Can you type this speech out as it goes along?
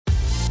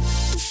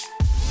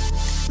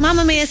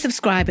Mamma Mia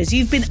subscribers,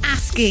 you've been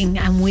asking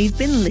and we've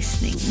been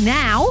listening.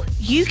 Now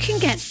you can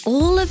get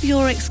all of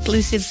your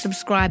exclusive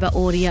subscriber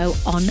audio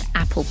on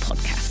Apple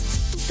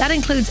Podcasts. That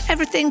includes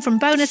everything from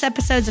bonus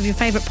episodes of your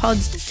favourite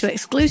pods to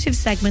exclusive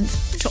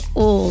segments to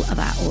all of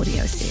our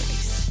audio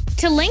series.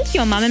 To link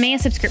your Mamma Mia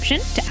subscription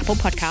to Apple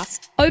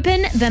Podcasts,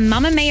 open the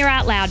Mamma Mia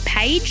Out Loud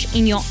page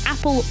in your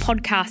Apple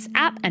Podcasts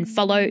app and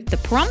follow the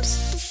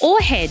prompts, or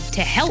head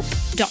to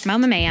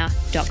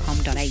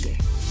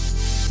help.mamamia.com.au.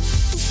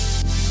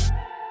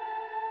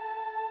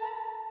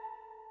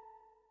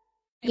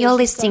 You're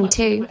listening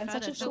to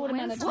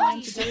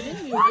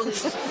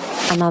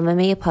a Mamma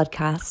Mia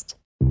podcast.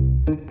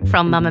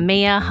 From Mamma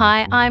Mia,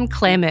 hi, I'm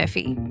Claire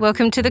Murphy.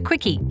 Welcome to The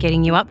Quickie,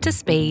 getting you up to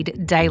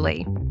speed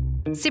daily.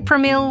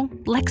 Cipramil,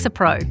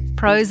 Lexapro,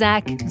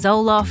 Prozac,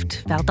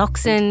 Zoloft,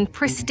 Valdoxan,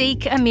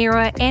 Pristique,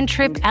 Amira,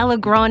 Entrip,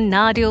 Allegron,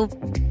 Nardil.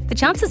 The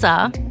chances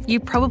are you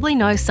probably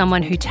know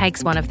someone who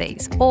takes one of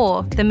these,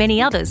 or the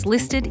many others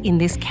listed in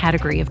this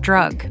category of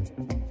drug.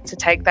 To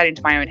take that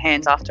into my own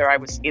hands after I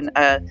was in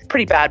a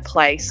pretty bad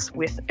place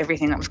with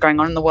everything that was going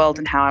on in the world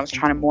and how I was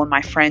trying to mourn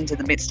my friends in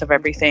the midst of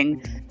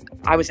everything,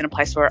 I was in a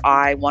place where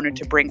I wanted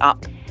to bring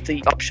up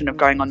the option of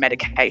going on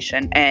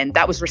medication, and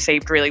that was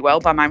received really well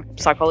by my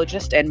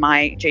psychologist and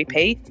my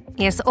GP.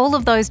 Yes, all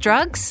of those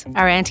drugs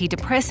are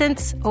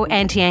antidepressants or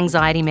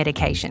anti-anxiety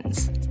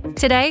medications.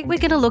 Today, we're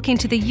going to look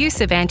into the use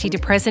of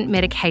antidepressant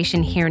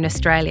medication here in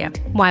Australia,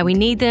 why we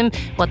need them,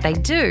 what they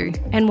do,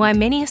 and why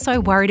many are so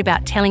worried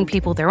about telling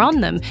people they're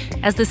on them,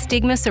 as the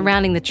stigma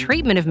surrounding the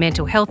treatment of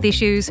mental health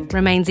issues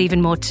remains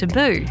even more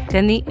taboo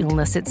than the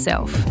illness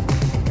itself.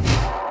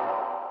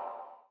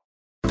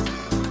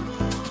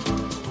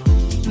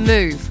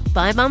 Move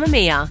by Mamma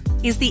Mia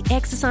is the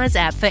exercise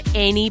app for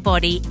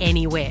anybody,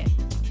 anywhere.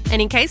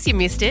 And in case you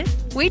missed it,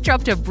 we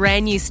dropped a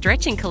brand new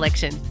stretching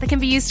collection that can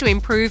be used to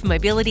improve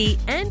mobility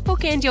and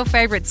bookend your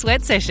favourite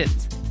sweat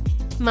sessions.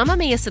 Mamma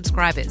Mia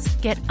subscribers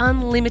get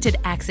unlimited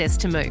access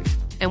to Move,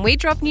 and we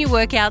drop new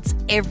workouts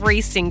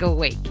every single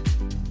week.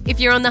 If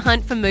you're on the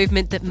hunt for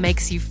movement that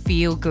makes you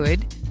feel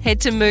good,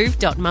 head to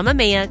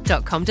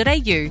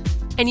move.mamamia.com.au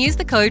and use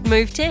the code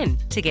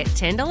MOVE10 to get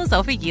 $10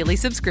 off a yearly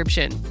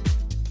subscription.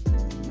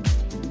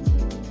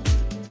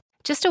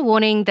 Just a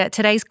warning that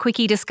today's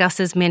Quickie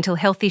discusses mental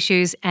health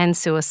issues and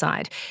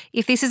suicide.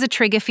 If this is a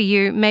trigger for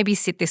you, maybe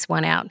sit this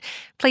one out.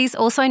 Please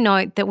also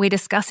note that we're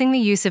discussing the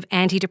use of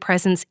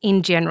antidepressants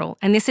in general,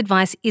 and this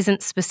advice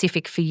isn't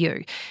specific for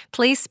you.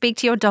 Please speak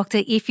to your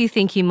doctor if you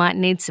think you might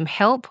need some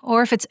help,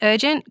 or if it's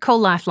urgent, call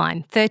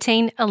Lifeline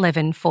 13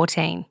 11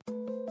 14.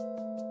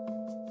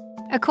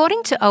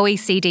 According to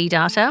OECD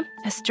data,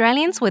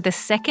 Australians were the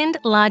second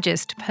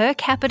largest per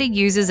capita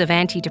users of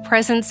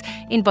antidepressants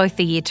in both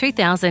the year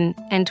 2000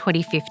 and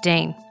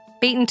 2015,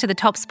 beaten to the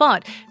top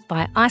spot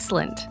by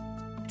Iceland.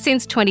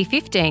 Since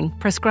 2015,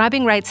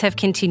 prescribing rates have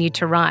continued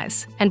to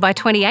rise, and by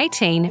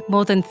 2018,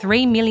 more than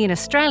 3 million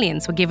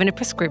Australians were given a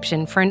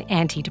prescription for an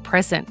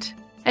antidepressant.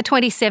 A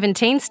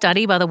 2017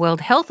 study by the World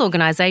Health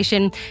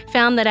Organization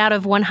found that out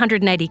of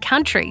 180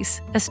 countries,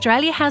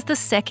 Australia has the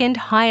second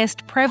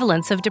highest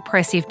prevalence of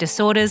depressive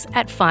disorders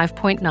at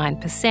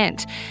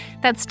 5.9%.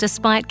 That's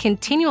despite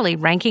continually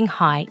ranking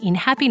high in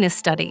happiness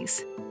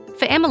studies.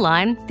 For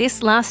Emmeline,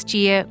 this last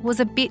year was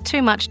a bit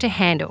too much to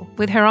handle,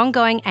 with her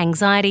ongoing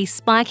anxiety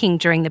spiking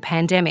during the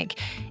pandemic.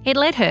 It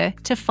led her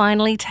to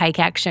finally take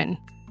action.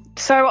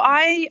 So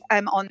I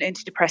am on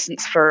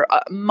antidepressants for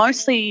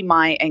mostly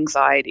my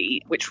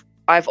anxiety, which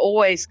I've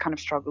always kind of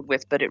struggled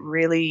with, but it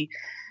really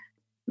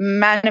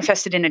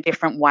manifested in a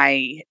different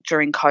way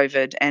during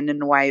COVID and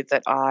in a way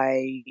that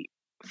I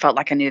felt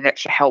like I needed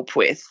extra help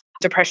with.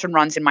 Depression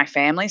runs in my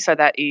family, so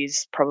that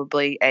is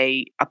probably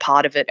a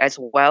part of it as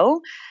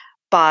well.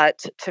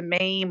 But to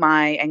me,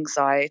 my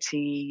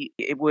anxiety,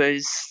 it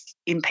was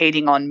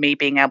impeding on me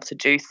being able to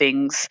do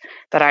things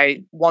that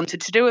I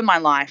wanted to do in my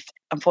life.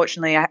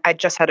 Unfortunately, I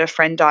just had a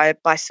friend die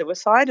by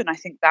suicide, and I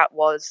think that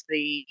was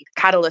the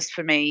catalyst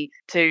for me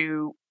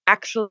to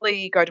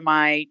actually go to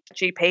my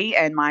GP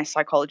and my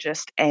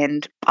psychologist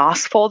and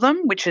ask for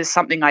them, which is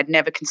something I'd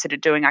never considered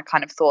doing. I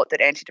kind of thought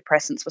that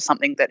antidepressants were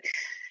something that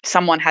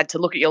someone had to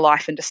look at your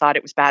life and decide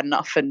it was bad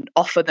enough and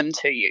offer them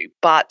to you.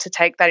 But to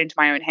take that into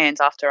my own hands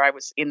after I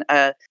was in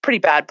a pretty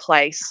bad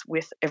place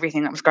with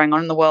everything that was going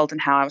on in the world and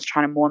how I was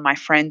trying to mourn my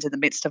friends in the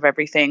midst of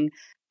everything,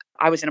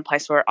 I was in a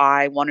place where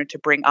I wanted to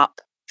bring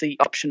up the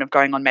option of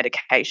going on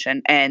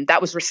medication, and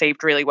that was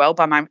received really well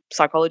by my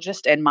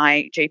psychologist and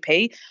my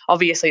GP.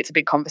 Obviously, it's a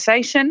big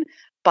conversation,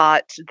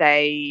 but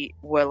they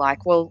were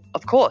like, well,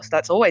 of course,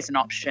 that's always an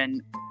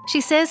option. She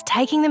says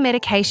taking the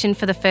medication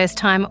for the first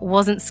time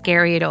wasn't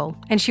scary at all,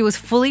 and she was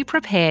fully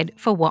prepared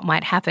for what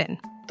might happen.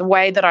 The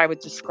way that I would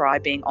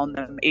describe being on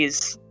them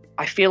is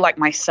I feel like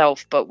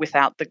myself, but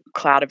without the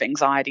cloud of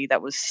anxiety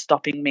that was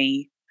stopping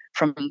me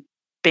from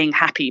being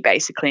happy,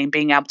 basically, and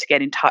being able to get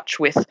in touch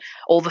with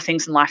all the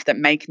things in life that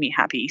make me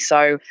happy.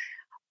 So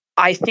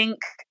I think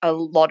a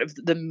lot of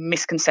the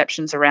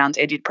misconceptions around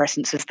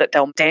antidepressants is that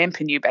they'll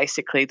dampen you,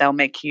 basically. They'll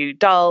make you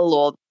dull,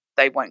 or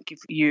they won't give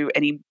you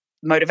any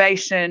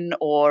motivation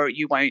or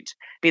you won't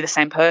be the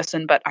same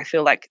person, but I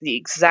feel like the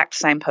exact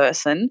same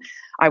person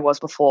I was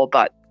before,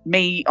 but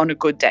me on a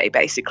good day,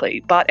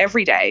 basically, but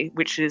every day,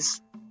 which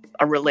is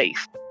a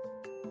relief.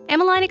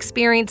 Emmeline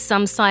experienced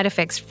some side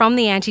effects from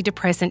the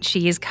antidepressant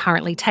she is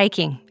currently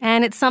taking,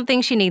 and it's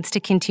something she needs to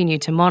continue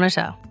to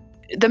monitor.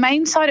 The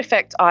main side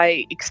effect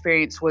I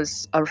experienced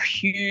was a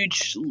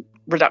huge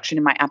reduction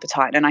in my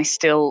appetite, and I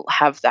still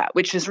have that,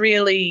 which is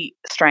really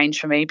strange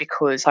for me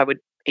because I would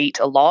eat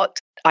a lot.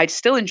 I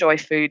still enjoy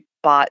food,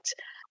 but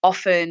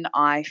often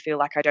I feel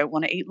like I don't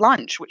want to eat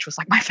lunch, which was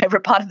like my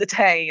favorite part of the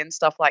day and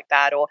stuff like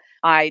that, or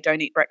I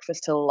don't eat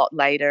breakfast till a lot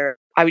later.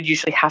 I would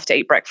usually have to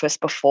eat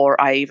breakfast before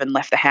I even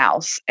left the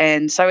house.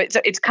 And so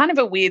it's kind of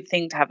a weird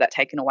thing to have that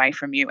taken away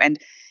from you. And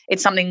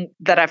it's something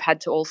that I've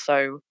had to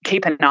also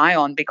keep an eye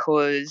on,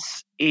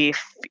 because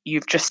if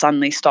you've just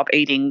suddenly stopped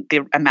eating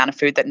the amount of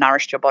food that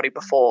nourished your body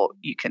before,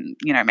 you can,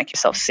 make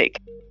yourself sick.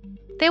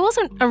 There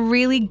wasn't a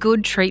really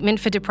good treatment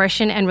for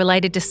depression and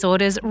related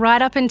disorders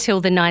right up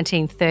until the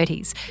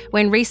 1930s,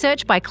 when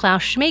research by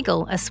Klaus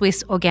Schmiegel, a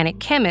Swiss organic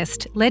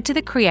chemist, led to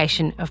the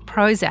creation of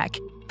Prozac.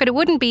 But it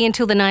wouldn't be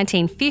until the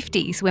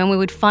 1950s when we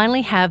would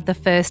finally have the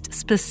first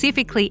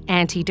specifically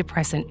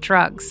antidepressant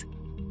drugs.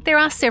 There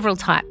are several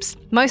types,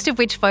 most of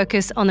which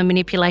focus on the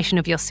manipulation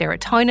of your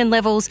serotonin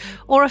levels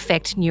or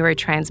affect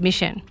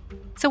neurotransmission.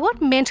 So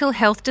what mental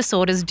health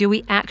disorders do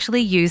we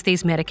actually use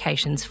these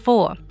medications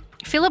for?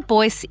 Philip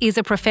Boyce is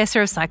a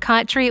professor of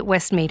psychiatry at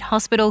Westmead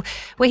Hospital,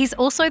 where he's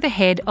also the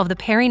head of the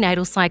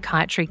Perinatal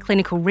Psychiatry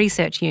Clinical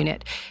Research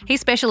Unit. He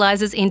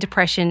specialises in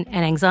depression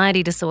and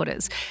anxiety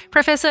disorders.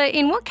 Professor,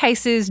 in what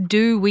cases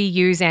do we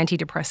use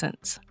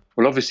antidepressants?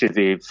 Well, obviously,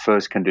 the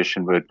first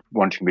condition we're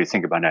wanting to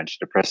think about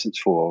antidepressants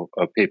for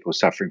are people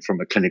suffering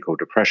from a clinical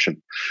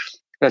depression.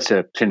 That's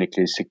a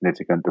clinically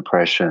significant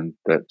depression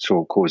that's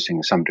all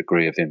causing some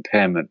degree of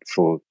impairment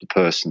for the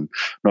person,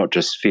 not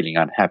just feeling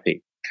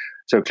unhappy.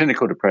 So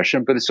clinical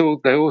depression, but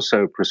they're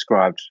also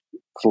prescribed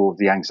for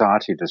the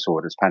anxiety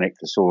disorders, panic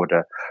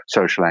disorder,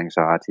 social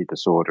anxiety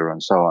disorder,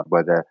 and so on,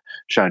 where they're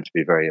shown to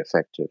be very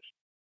effective.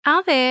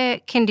 Are there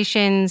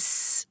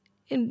conditions,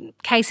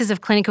 cases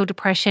of clinical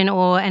depression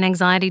or an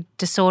anxiety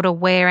disorder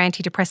where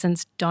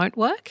antidepressants don't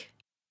work?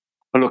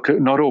 Well, look,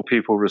 not all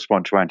people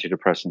respond to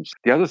antidepressants.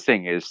 The other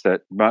thing is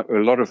that a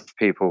lot of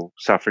people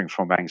suffering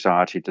from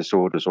anxiety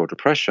disorders or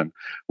depression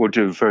will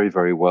do very,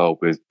 very well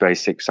with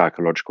basic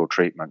psychological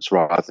treatments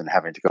rather than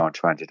having to go on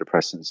to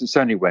antidepressants. It's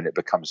only when it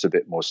becomes a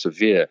bit more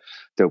severe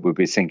that we'll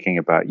be thinking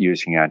about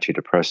using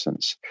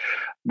antidepressants.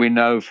 We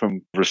know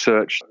from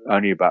research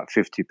only about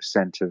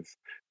 50% of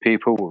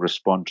people will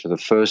respond to the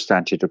first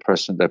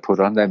antidepressant they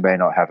put on. They may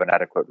not have an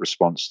adequate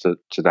response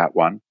to that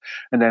one,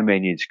 and they may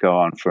need to go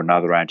on for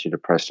another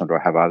antidepressant or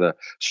have other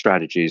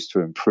strategies to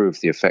improve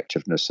the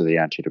effectiveness of the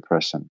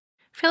antidepressant.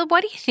 Philip,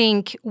 what do you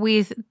think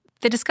with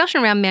the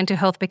discussion around mental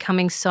health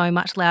becoming so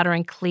much louder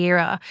and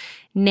clearer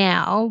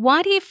now?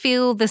 Why do you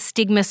feel the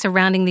stigma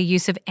surrounding the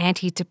use of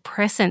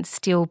antidepressants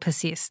still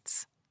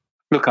persists?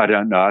 Look, I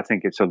don't know. I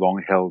think it's a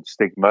long-held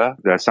stigma.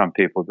 There are some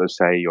people that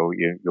say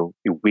you're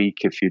weak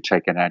if you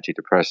take an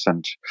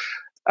antidepressant.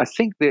 I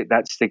think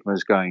that stigma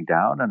is going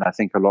down, and I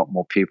think a lot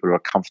more people are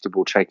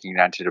comfortable taking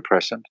an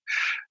antidepressant.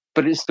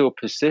 But it still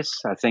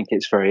persists. I think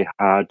it's very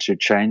hard to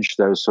change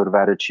those sort of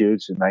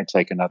attitudes. It may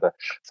take another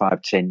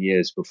 5-10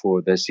 years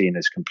before they're seen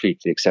as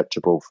completely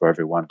acceptable for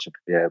everyone to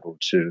be able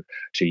to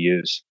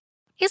use.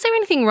 Is there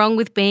anything wrong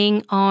with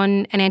being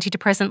on an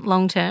antidepressant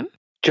long-term?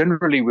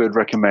 Generally, we would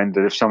recommend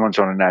that if someone's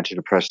on an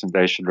antidepressant,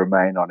 they should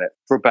remain on it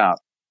for about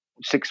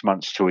 6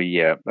 months to a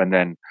year and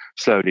then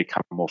slowly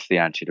come off the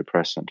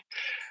antidepressant.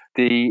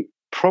 The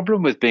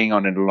problem with being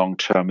on it long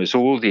term is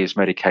all these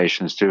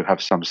medications do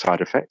have some side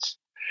effects.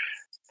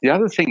 The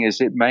other thing is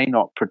it may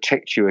not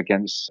protect you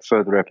against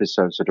further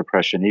episodes of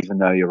depression, even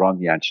though you're on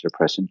the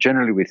antidepressant.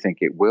 Generally, we think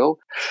it will.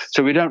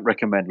 So we don't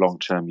recommend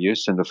long-term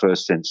use in the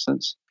first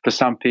instance. For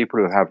some people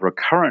who have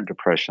recurrent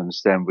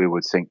depressions, then we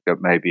would think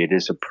that maybe it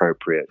is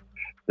appropriate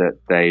that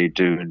they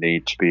do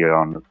need to be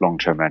on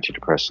long-term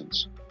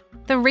antidepressants.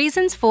 The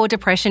reasons for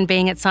depression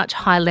being at such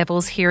high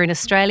levels here in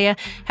Australia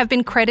have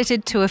been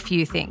credited to a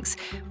few things.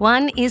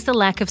 One is the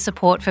lack of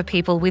support for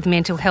people with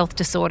mental health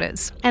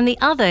disorders, and the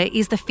other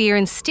is the fear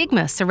and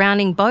stigma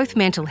surrounding both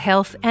mental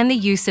health and the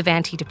use of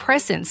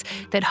antidepressants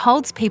that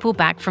holds people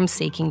back from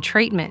seeking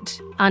treatment.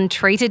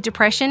 Untreated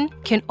depression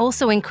can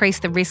also increase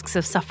the risks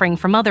of suffering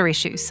from other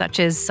issues such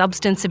as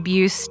substance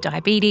abuse,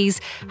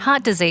 diabetes,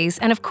 heart disease,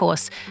 and of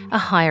course, a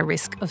higher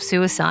risk of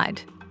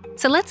suicide.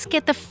 So let's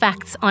get the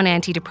facts on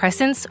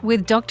antidepressants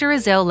with Dr.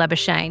 Azelle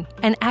Labuschagne,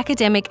 an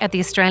academic at the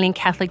Australian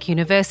Catholic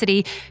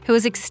University who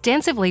has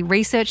extensively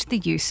researched the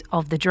use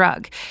of the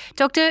drug.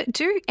 Doctor,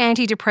 do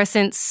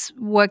antidepressants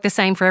work the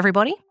same for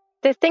everybody?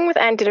 The thing with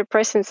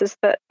antidepressants is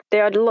that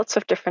there are lots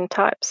of different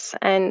types.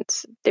 And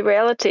the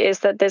reality is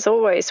that there's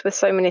always, with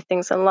so many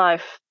things in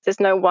life, there's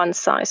no one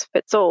size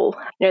fits all.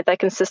 They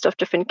consist of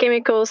different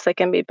chemicals. They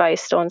can be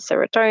based on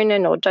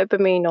serotonin or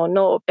dopamine or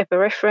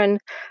norepinephrine.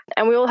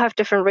 And we all have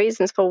different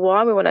reasons for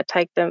why we want to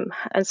take them.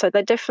 And so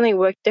they definitely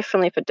work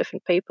differently for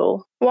different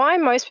people. Why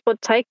most people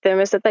take them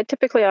is that they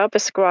typically are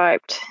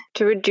prescribed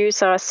to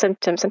reduce our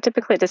symptoms. And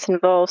typically this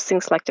involves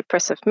things like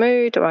depressive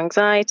mood or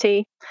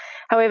anxiety.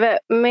 However,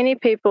 many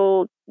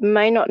people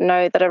may not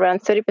know that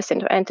around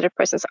 30% of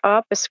antidepressants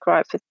are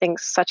prescribed for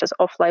things such as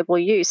off-label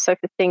use, so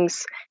for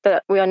things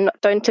that we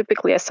don't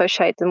typically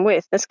associate them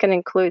with. This can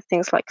include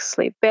things like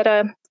sleep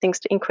better, things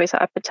to increase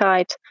our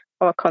appetite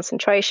or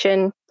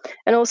concentration,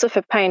 and also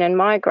for pain and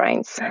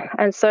migraines.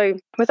 And so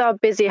with our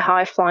busy,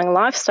 high-flying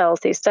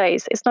lifestyles these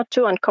days, it's not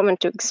too uncommon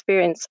to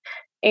experience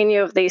any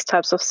of these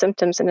types of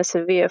symptoms in a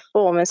severe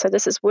form. And so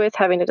this is worth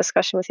having a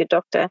discussion with your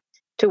doctor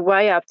to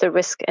weigh up the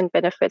risk and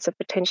benefits of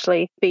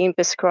potentially being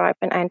prescribed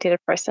an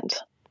antidepressant.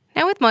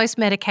 Now, with most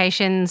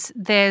medications,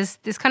 there's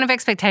this kind of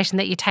expectation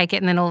that you take it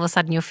and then all of a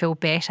sudden you'll feel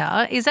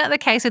better. Is that the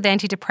case with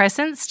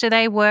antidepressants? Do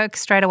they work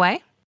straight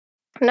away?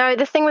 No,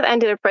 the thing with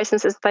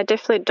antidepressants is they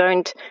definitely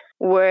don't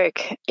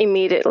work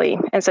immediately.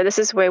 And so this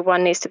is where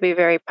one needs to be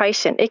very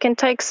patient. It can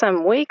take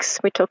some weeks.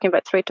 We're talking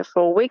about 3 to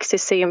 4 weeks to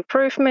see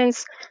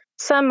improvements.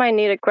 Some may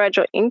need a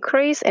gradual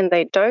increase in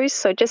their dose.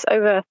 So just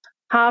over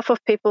half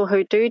of people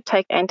who do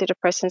take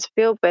antidepressants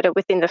feel better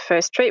within the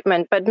first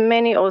treatment, but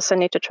many also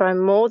need to try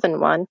more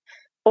than one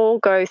or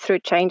go through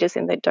changes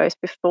in their dose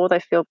before they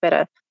feel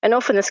better. And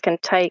often this can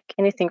take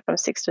anything from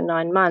 6 to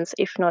 9 months,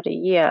 if not a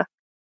year.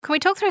 Can we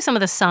talk through some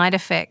of the side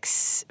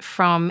effects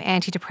from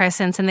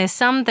antidepressants? And there's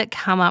some that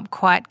come up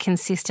quite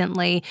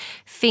consistently.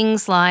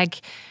 Things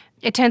like,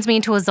 it turns me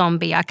into a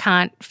zombie. I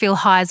can't feel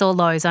highs or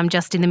lows. I'm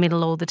just in the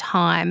middle all the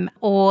time.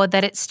 Or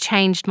that it's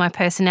changed my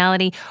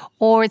personality,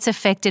 or it's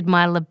affected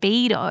my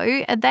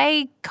libido. Are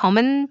they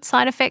common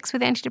side effects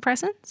with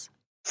antidepressants?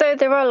 So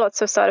there are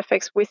lots of side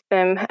effects with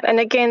them. And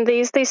again,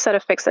 these side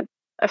effects that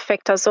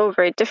affect us all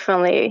very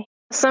differently.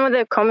 Some of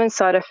the common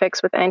side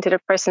effects with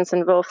antidepressants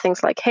involve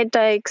things like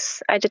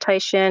headaches,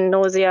 agitation,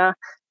 nausea,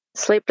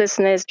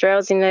 sleeplessness,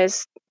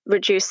 drowsiness.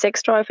 Reduced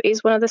sex drive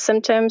is one of the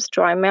symptoms.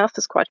 Dry mouth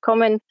is quite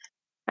common.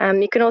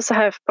 You can also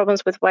have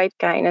problems with weight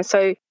gain. And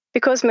so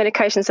because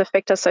medications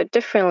affect us so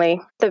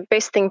differently, the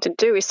best thing to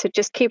do is to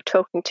just keep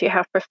talking to your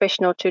health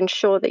professional to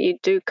ensure that you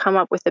do come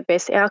up with the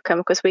best outcome,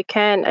 because we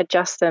can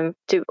adjust them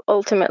to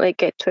ultimately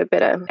get to a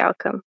better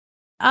outcome.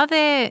 Are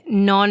there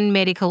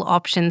non-medical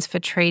options for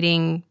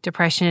treating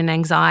depression and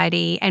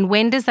anxiety? And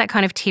when does that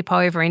kind of tip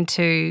over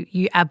into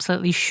you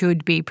absolutely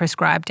should be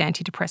prescribed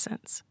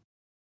antidepressants?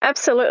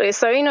 Absolutely.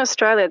 So in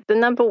Australia, the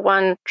number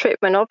one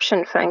treatment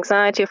option for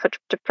anxiety or for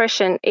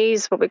depression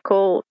is what we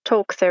call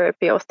talk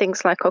therapy, or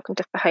things like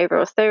cognitive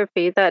behavioural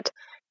therapy, that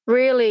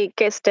really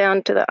gets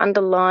down to the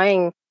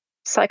underlying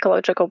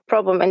psychological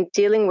problem and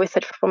dealing with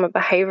it from a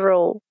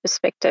behavioural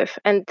perspective.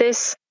 And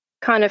this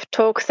kind of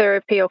talk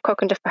therapy or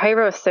cognitive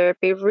behavioural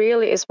therapy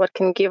really is what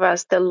can give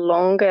us the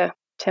longer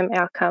term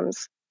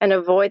outcomes and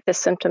avoid the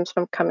symptoms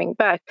from coming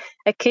back.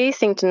 A key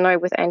thing to know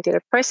with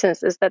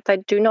antidepressants is that they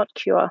do not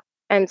cure.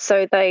 And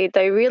so they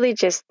really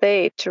just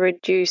there to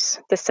reduce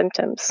the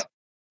symptoms.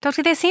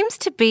 Doctor, there seems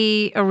to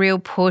be a real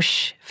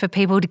push for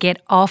people to get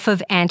off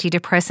of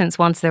antidepressants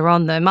once they're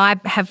on them.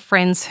 I have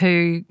friends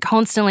who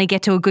constantly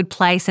get to a good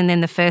place and then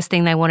the first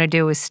thing they want to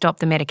do is stop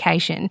the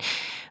medication.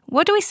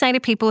 What do we say to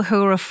people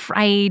who are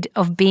afraid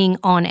of being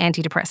on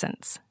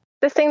antidepressants?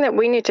 The thing that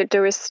we need to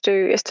do is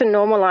to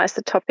normalise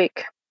the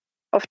topic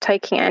of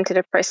taking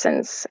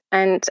antidepressants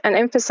and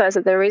emphasise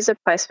that there is a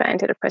place for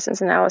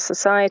antidepressants in our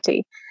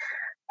society.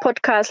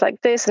 Podcasts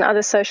like this and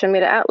other social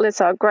media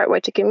outlets are a great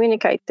way to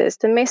communicate this.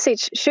 The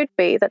message should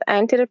be that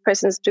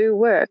antidepressants do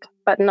work,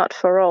 but not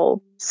for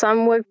all.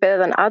 Some work better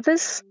than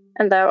others,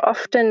 and they are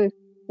often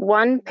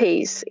one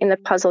piece in the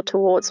puzzle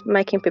towards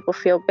making people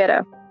feel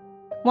better.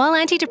 While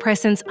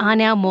antidepressants are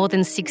now more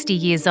than 60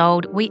 years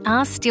old, we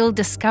are still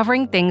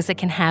discovering things that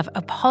can have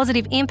a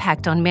positive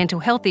impact on mental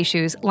health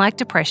issues like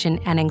depression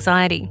and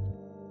anxiety.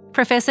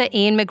 Professor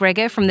Ian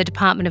McGregor from the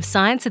Department of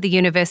Science at the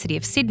University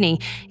of Sydney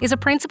is a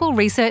Principal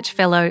Research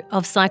Fellow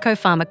of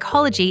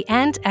Psychopharmacology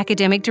and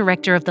Academic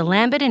Director of the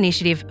Lambert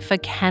Initiative for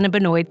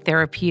Cannabinoid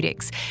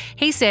Therapeutics.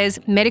 He says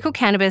medical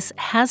cannabis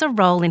has a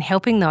role in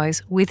helping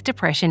those with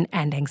depression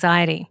and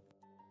anxiety.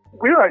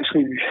 We're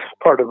actually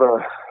part of a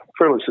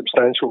fairly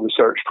substantial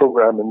research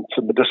program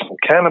into medicinal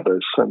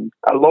cannabis, and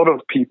a lot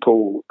of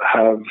people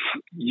have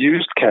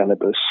used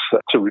cannabis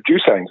to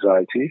reduce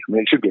anxiety. I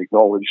mean, it should be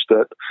acknowledged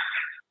that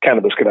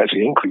cannabis can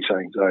actually increase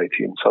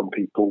anxiety in some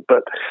people,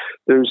 but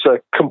there's a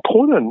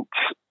component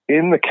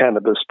in the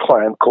cannabis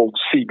plant called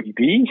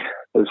CBD.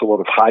 There's a lot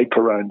of hype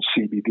around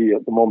CBD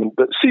at the moment,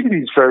 but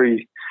CBD is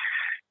very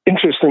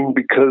interesting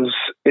because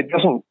it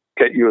doesn't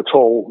get you at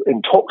all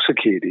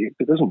intoxicated.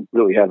 It doesn't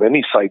really have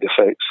any side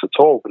effects at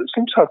all, but it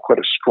seems to have quite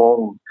a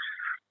strong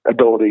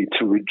ability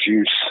to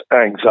reduce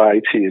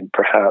anxiety and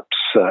perhaps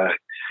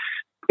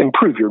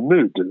improve your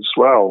mood as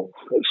well.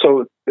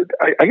 So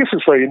I guess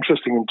it's very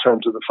interesting in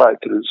terms of the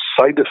fact that its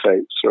side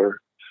effects are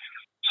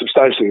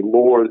substantially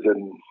lower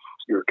than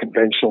your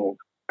conventional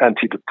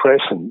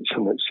antidepressants,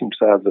 and it seems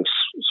to have this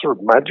sort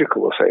of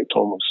magical effect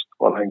almost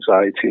on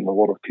anxiety in a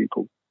lot of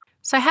people.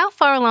 So how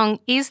far along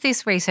is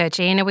this research,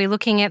 Ian? Are we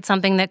looking at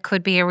something that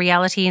could be a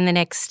reality in the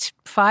next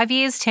 5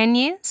 years, 10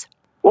 years?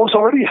 Well, it's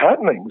already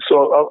happening.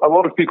 So a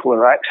lot of people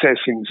are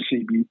accessing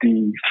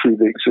CBD through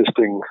the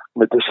existing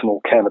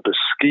medicinal cannabis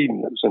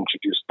scheme that was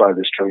introduced by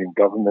the Australian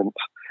government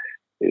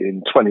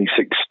in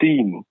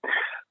 2016.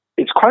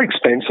 It's quite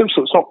expensive,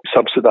 so it's not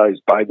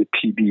subsidised by the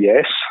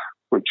PBS,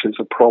 which is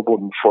a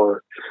problem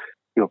for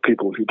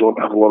people who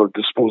don't have a lot of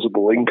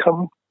disposable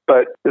income.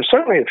 But there's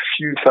certainly a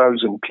few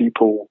thousand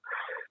people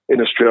in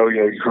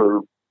Australia who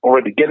are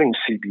already getting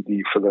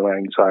CBD for their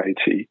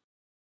anxiety.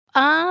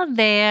 Are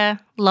there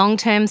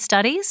long-term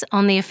studies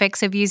on the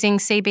effects of using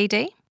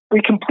CBD?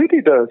 We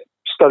completed a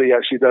study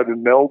actually down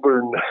in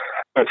Melbourne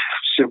with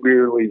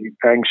severely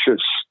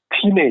anxious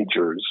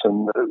teenagers,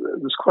 and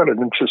it was quite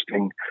an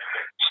interesting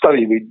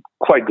study. We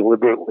quite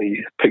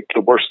deliberately picked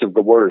the worst of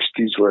the worst.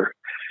 These were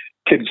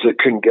kids that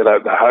couldn't get out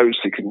of the house,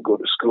 they couldn't go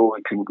to school,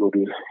 they couldn't go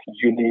to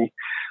uni.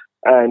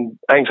 And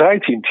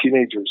anxiety in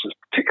teenagers is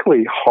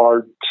particularly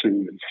hard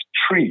to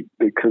treat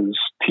because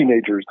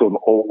teenagers don't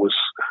always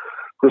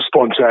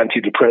respond to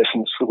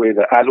antidepressants the way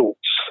that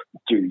adults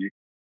do.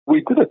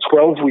 We did a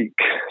 12-week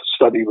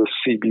study with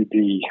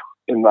CBD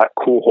in that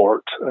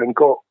cohort and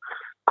got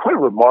quite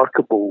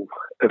remarkable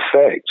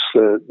effects.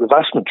 The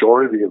vast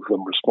majority of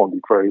them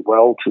responded very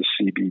well to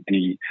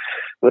CBD.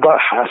 About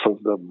half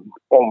of them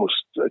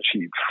almost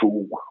achieved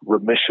full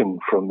remission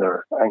from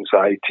their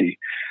anxiety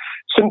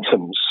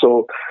symptoms.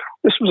 So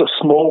this was a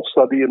small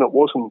study and it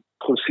wasn't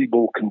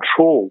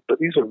placebo-controlled, but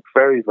these are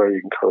very, very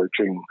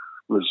encouraging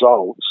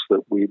results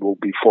that we will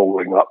be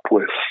following up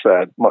with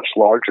much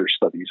larger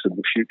studies in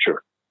the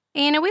future.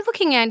 Ian, are we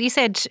looking at, you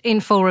said in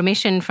full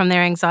remission from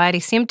their anxiety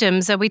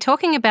symptoms, are we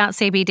talking about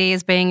CBD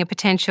as being a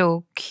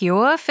potential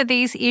cure for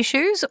these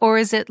issues, or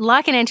is it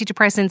like an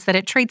antidepressant that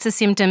it treats the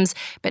symptoms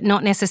but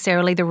not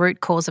necessarily the root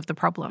cause of the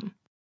problem?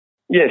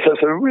 Yes,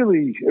 that's a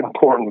really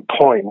important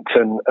point,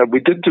 and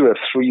we did do a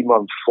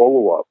 3-month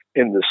follow-up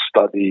in this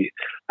study,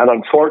 and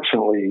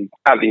unfortunately,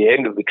 at the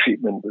end of the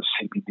treatment with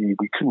CBD,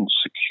 we couldn't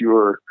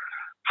secure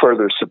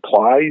further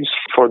supplies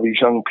for these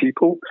young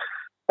people.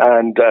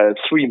 And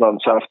 3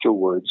 months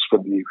afterwards,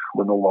 when we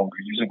were no longer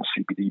using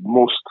CBD,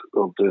 most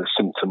of the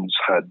symptoms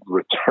had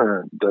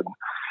returned. And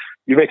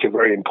you make a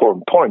very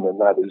important point, and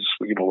that is,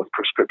 with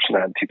prescription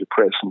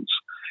antidepressants,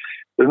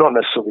 they're not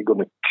necessarily going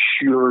to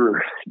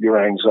cure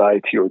your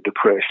anxiety or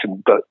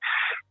depression, but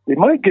they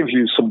might give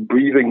you some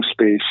breathing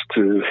space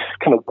to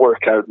kind of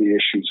work out the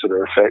issues that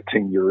are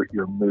affecting your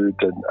mood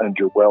and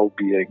your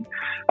well-being.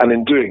 And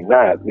in doing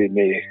that, they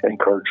may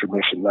encourage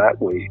remission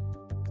that way.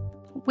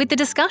 With the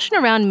discussion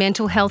around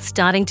mental health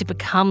starting to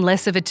become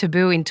less of a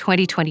taboo in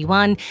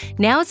 2021,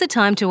 now is the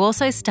time to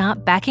also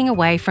start backing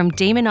away from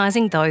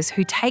demonising those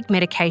who take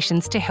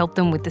medications to help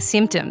them with the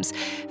symptoms.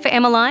 For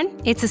Emmeline,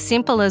 it's as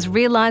simple as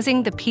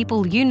realising the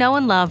people you know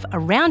and love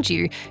around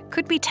you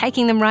could be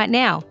taking them right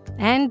now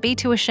and be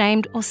too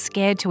ashamed or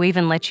scared to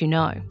even let you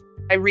know.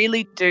 I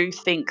really do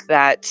think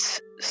that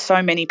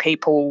so many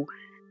people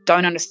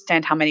don't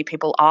understand how many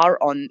people are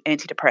on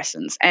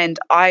antidepressants. And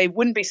I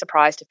wouldn't be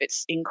surprised if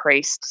it's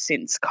increased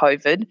since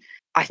COVID.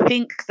 I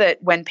think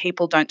that when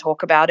people don't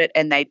talk about it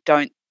and they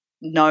don't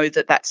know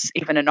that that's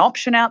even an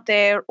option out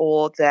there,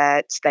 or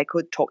that they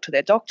could talk to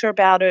their doctor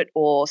about it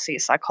or see a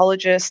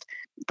psychologist,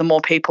 the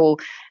more people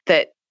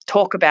that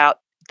talk about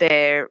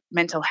their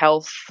mental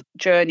health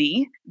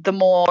journey, the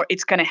more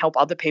it's going to help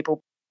other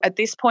people. At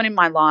this point in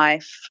my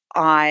life,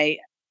 I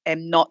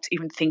am not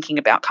even thinking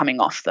about coming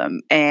off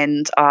them,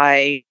 and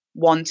I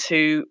want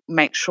to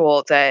make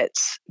sure that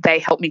they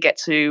help me get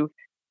to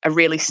a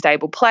really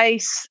stable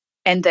place,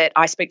 and that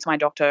I speak to my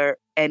doctor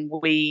and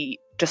we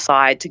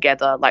decide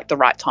together like the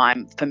right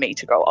time for me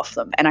to go off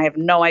them. And I have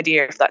no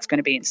idea if that's going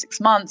to be in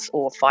 6 months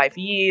or 5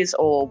 years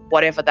or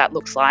whatever that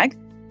looks like.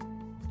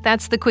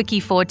 That's the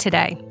Quickie for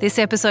today. This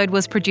episode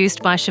was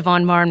produced by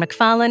Siobhan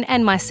Moran-McFarlane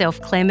and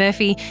myself, Claire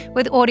Murphy,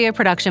 with audio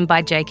production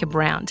by Jacob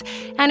Round.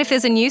 And if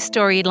there's a news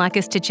story you'd like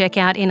us to check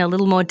out in a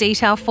little more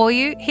detail for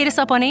you, hit us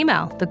up on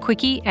email,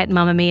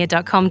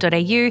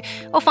 thequickie@mamamia.com.au,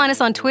 or find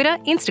us on Twitter,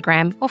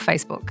 Instagram or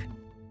Facebook.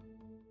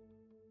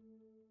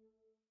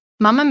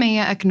 Mamma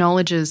Mia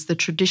acknowledges the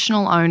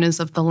traditional owners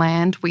of the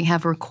land we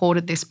have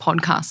recorded this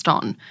podcast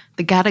on,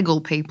 the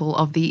Gadigal people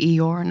of the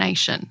Eora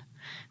Nation.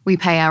 We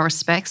pay our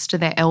respects to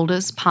their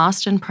elders,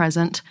 past and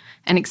present,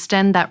 and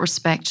extend that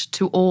respect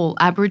to all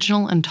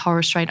Aboriginal and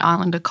Torres Strait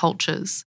Islander cultures.